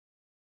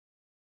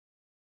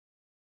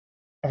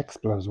x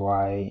plus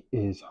y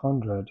is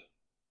 100,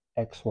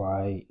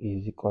 xy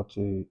is equal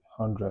to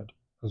 100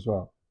 as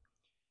well.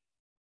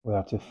 We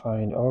have to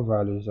find all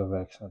values of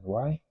x and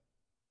y.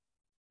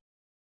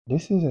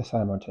 This is a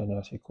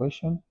simultaneous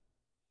equation.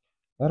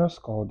 Let us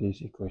call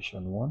this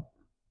equation 1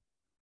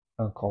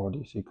 and call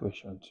this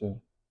equation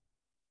 2.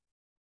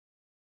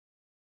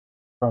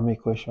 From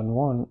equation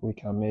 1, we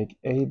can make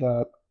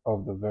either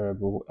of the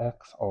variable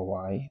x or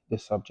y the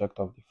subject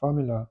of the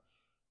formula,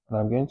 and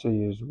I'm going to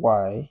use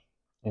y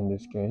in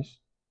this case.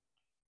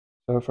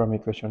 So from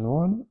equation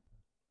 1,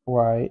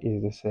 y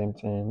is the same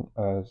thing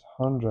as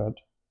 100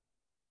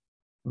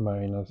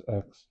 minus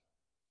x.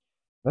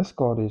 Let's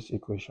call this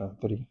equation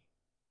 3.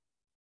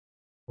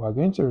 We're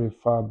going to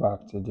refer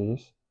back to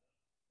this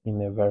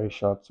in a very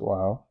short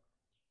while.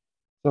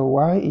 So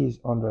y is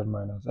 100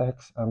 minus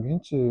x. I'm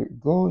going to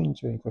go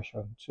into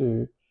equation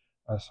 2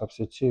 and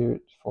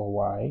substitute for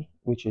y,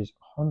 which is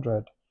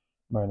 100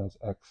 minus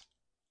x,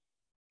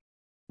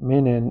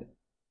 meaning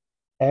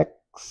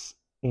x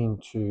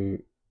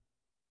into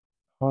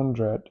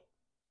 100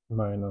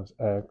 minus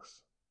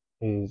x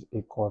is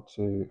equal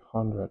to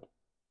 100.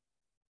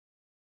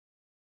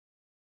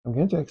 I'm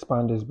going to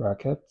expand this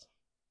bracket.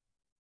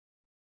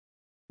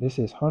 This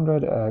is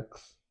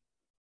 100x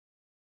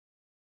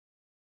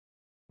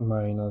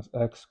minus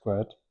x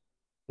squared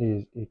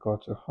is equal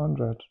to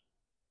 100.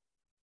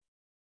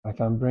 I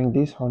can bring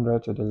this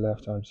 100 to the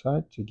left hand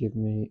side to give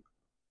me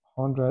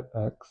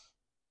 100x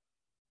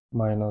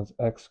minus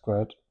x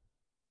squared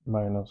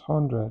minus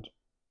 100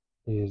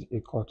 is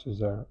equal to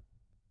 0.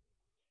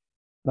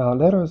 Now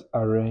let us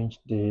arrange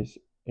this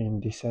in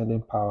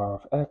descending power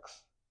of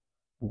x.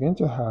 I'm going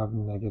to have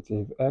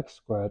negative x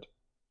squared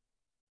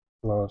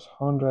plus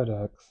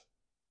 100x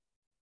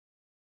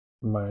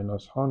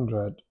minus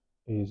 100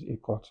 is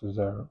equal to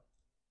 0.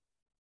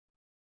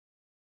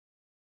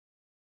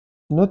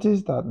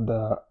 Notice that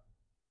the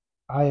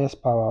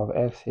highest power of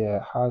x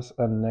here has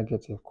a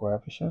negative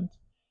coefficient.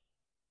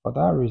 For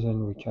that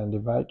reason, we can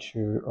divide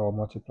through or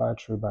multiply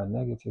through by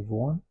negative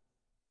 1.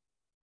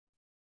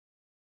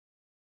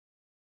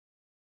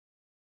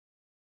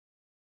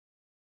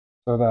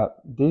 So that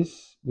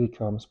this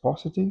becomes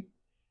positive.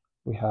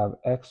 We have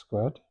x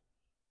squared.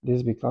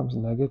 This becomes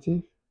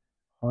negative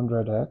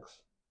 100x.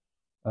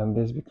 And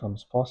this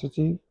becomes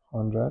positive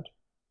 100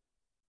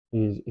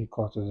 is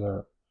equal to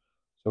 0.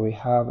 So we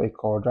have a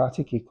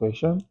quadratic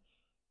equation,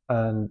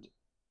 and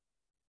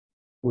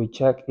we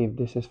check if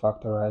this is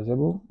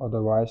factorizable.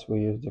 Otherwise,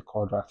 we use the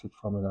quadratic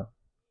formula.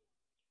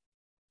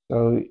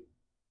 So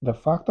the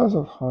factors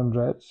of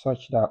 100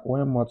 such that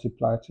when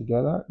multiplied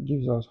together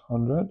gives us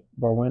 100,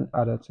 but when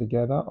added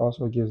together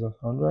also gives us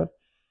 100.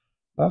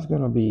 That's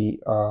going to be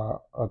a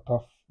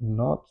tough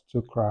nut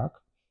to crack.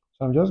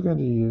 So I'm just going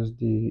to use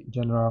the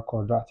general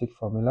quadratic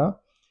formula.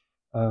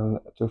 And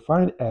to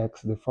find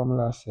x, the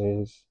formula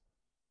says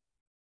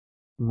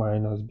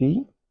minus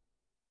b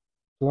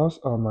plus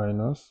or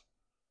minus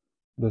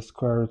the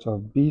square root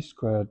of b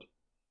squared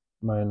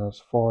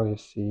minus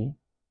 4ac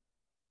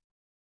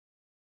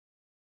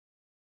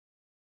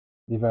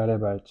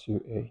divided by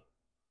 2a.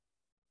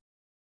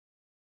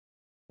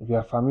 If you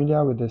are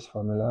familiar with this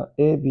formula,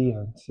 a, b,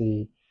 and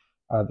c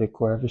are the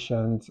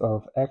coefficients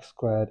of x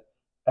squared,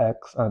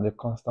 x, and the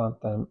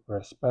constant term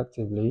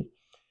respectively.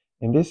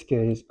 In this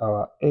case,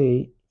 our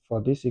a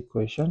for this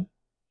equation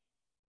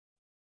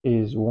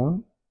is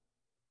 1,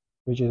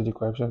 which is the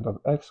coefficient of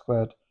x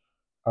squared.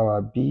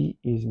 Our b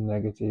is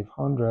negative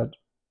 100,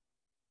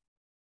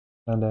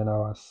 and then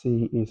our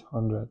c is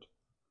 100.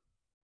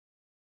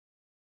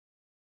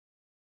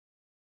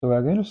 So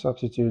we're going to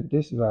substitute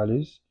these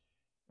values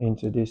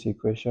into this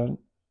equation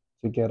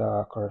to get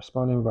our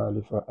corresponding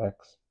value for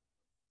x.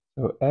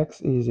 So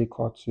x is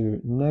equal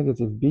to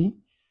negative b.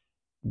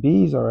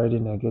 B is already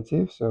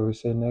negative, so we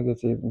say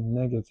negative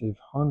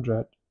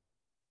 100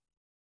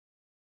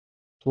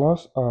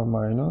 plus or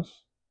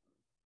minus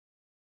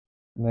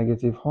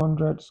negative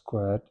 100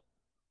 squared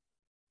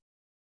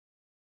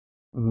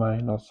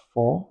minus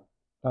 4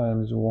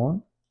 times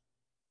 1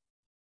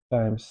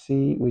 times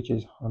c, which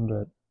is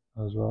 100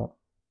 as well.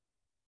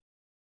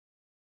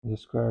 The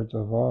square root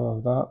of all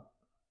of that,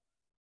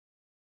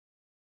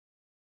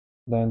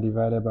 then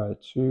divided by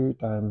 2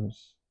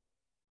 times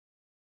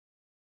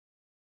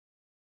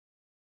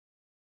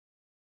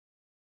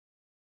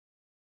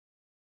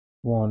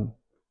 1.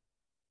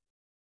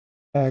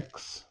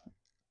 X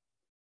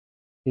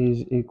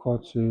is equal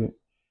to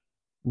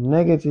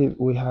negative,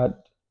 we had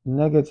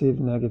negative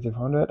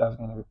 100, that's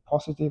going to be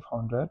positive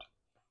 100.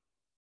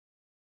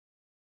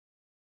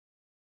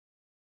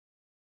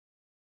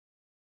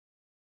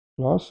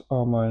 Plus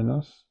or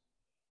minus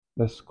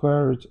the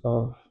square root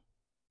of,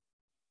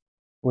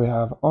 we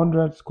have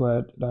 100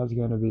 squared, that's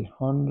going to be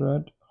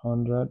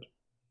 100,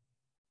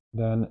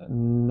 then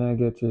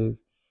negative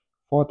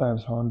 4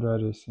 times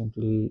 100 is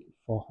simply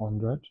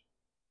 400.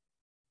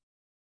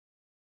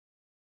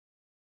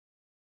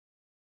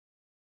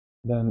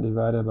 Then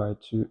divided by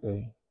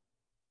 2a.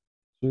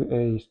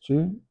 2a is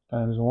 2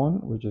 times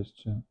 1, which is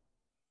 2.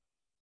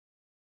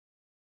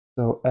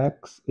 So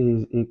x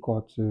is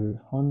equal to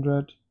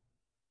 100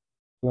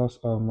 plus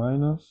or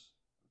minus.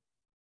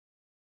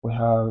 We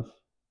have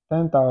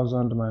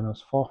 10,000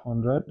 minus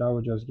 400. That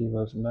will just give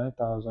us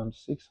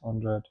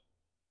 9,600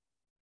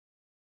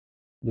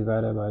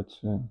 divided by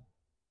 2.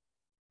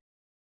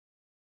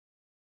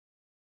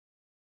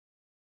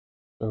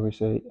 So we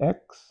say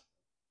x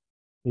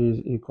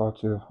is equal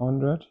to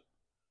 100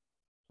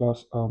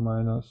 plus or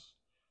minus.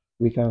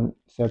 We can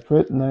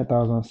separate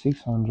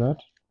 9,600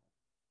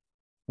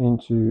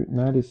 into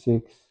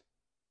 96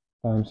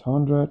 times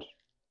 100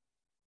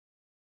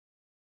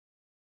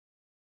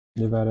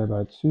 divided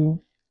by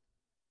 2.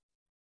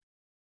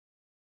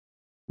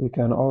 We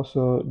can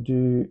also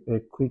do a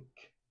quick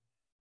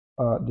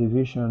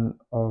division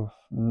of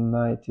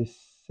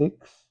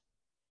 96.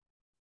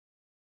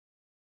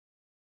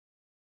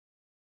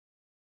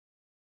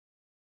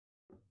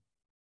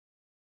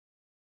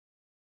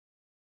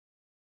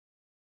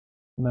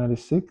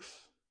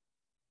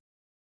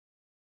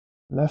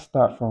 Let's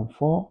start from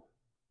 4.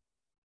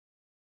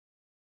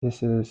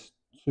 This is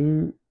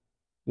 2.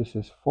 This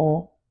is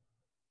 4.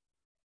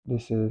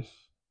 This is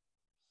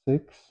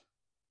 6.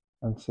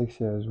 And 6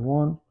 here is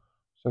 1.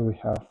 So we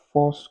have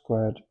 4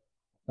 squared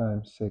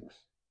times 6.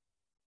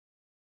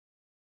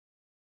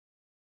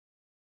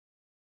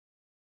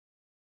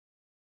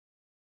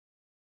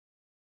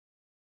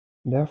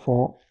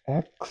 Therefore,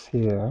 x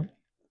here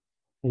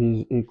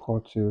is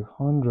equal to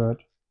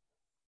 100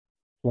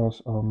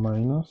 plus or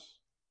minus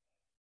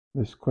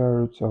the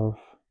square root of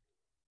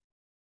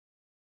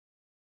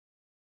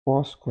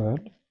 4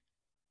 squared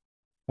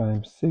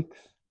times 6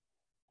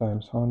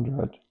 times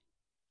 100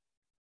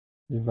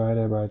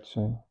 divided by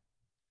 2.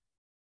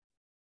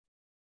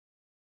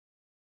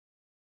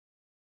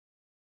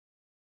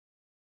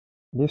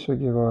 This will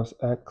give us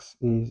x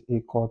is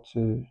equal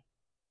to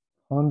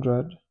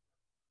 100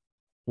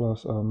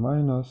 plus or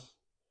minus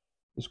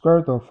the square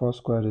root of 4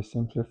 squared is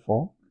simply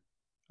 4,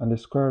 and the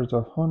square root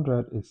of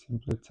 100 is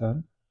simply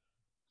 10,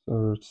 so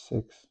root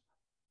 6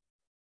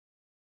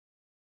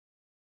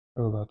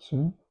 over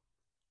 2.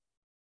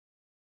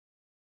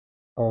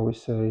 Or we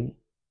say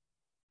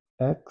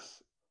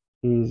x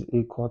is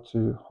equal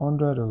to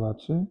 100 over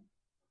 2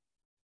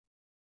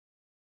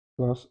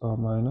 plus or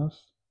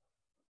minus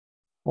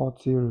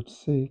 40 root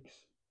 6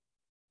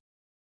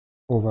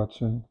 over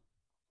 2.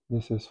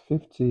 This is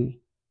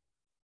 50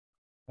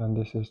 and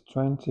this is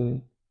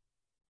 20.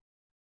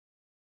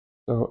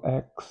 So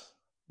x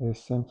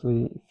is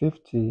simply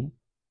 50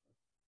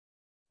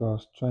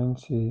 plus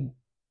 20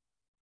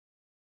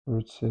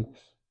 root 6.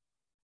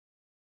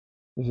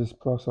 This is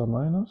plus or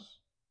minus.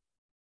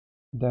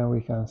 Then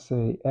we can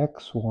say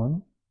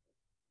x1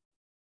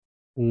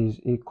 is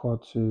equal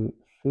to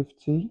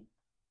 50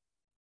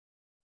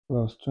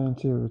 plus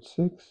 20 root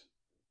 6.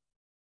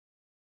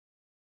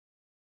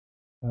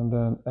 And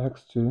then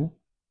x2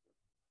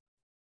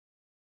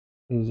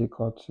 is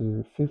equal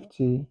to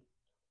 50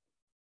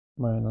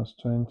 minus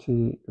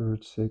 20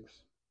 root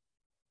 6.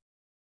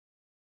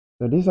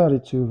 So these are the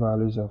two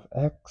values of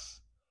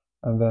x.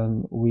 And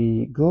then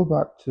we go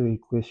back to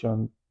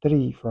equation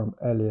 3 from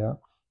earlier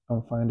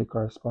and find the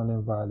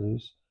corresponding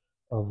values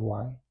of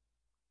y.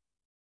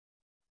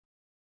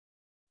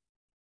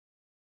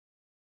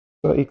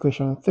 So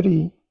equation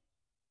 3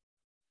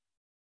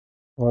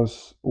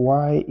 was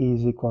y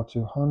is equal to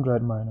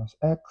 100 minus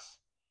x.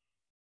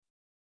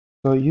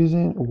 So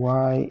using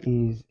y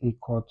is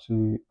equal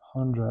to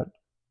 100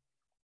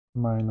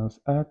 minus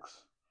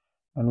x,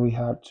 and we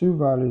have two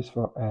values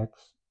for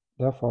x.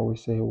 Therefore, we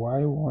say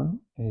y1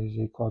 is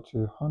equal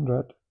to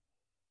 100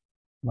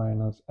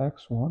 minus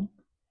x1,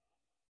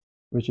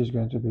 which is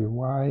going to be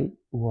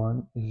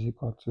y1 is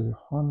equal to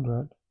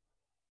 100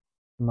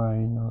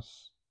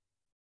 minus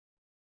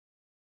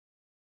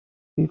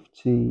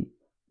 50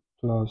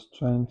 plus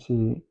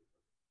 20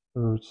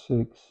 root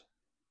 6,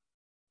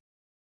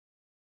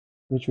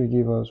 which will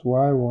give us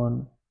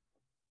y1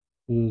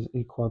 is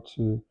equal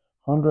to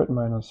 100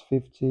 minus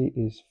 50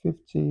 is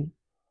 50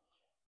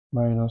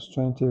 minus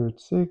 20 root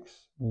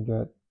 6, you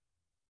get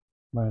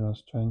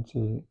minus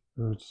 20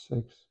 root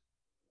 6.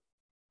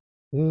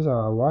 This is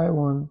our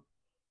y1,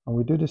 and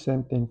we do the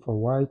same thing for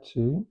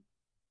y2.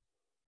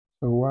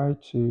 So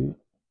y2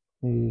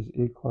 is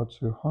equal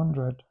to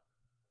 100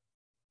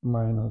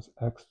 minus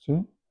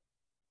x2.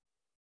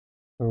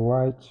 So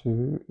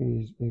y2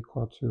 is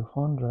equal to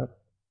 100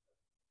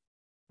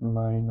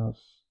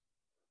 minus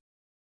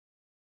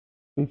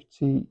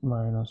 50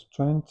 minus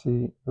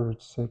 20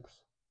 root 6.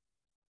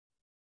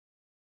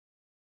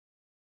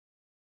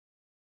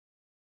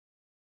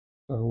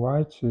 So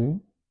y2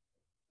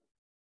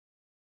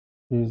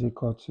 is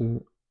equal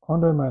to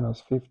 100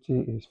 minus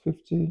 50 is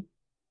 50,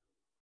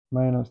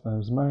 minus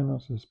times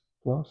minus is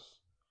plus,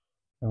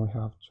 and we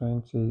have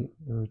 20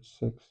 root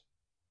 6,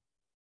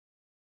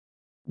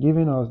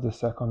 giving us the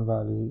second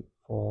value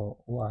for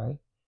y.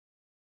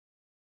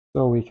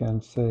 So we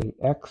can say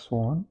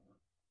x1,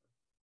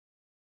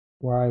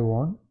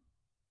 y1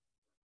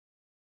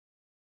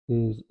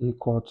 is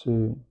equal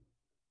to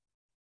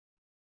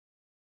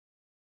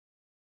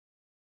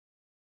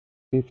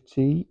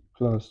 50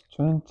 plus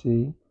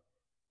 20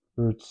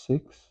 root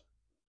 6,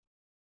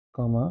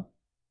 comma,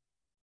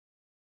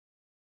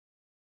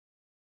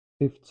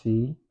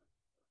 50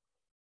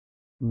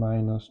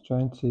 minus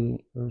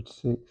 20 root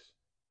 6.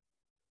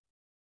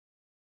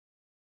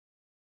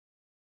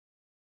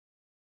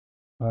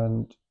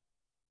 And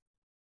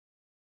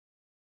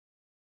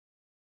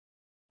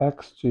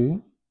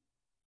x2,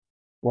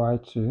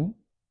 y2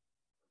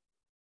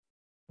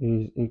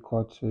 is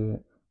equal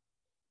to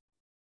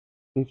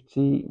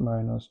 50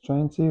 minus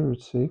 20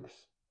 root 6,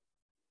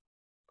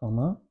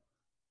 comma,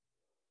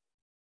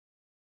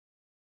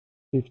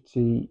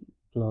 50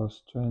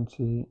 plus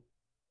 20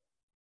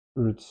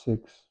 root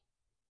 6,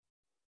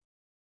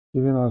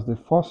 giving us the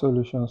 4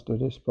 solutions to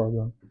this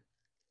problem.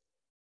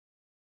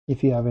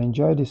 If you have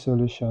enjoyed the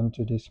solution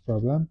to this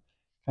problem,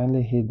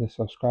 kindly hit the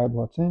subscribe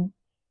button,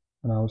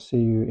 and I will see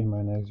you in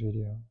my next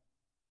video.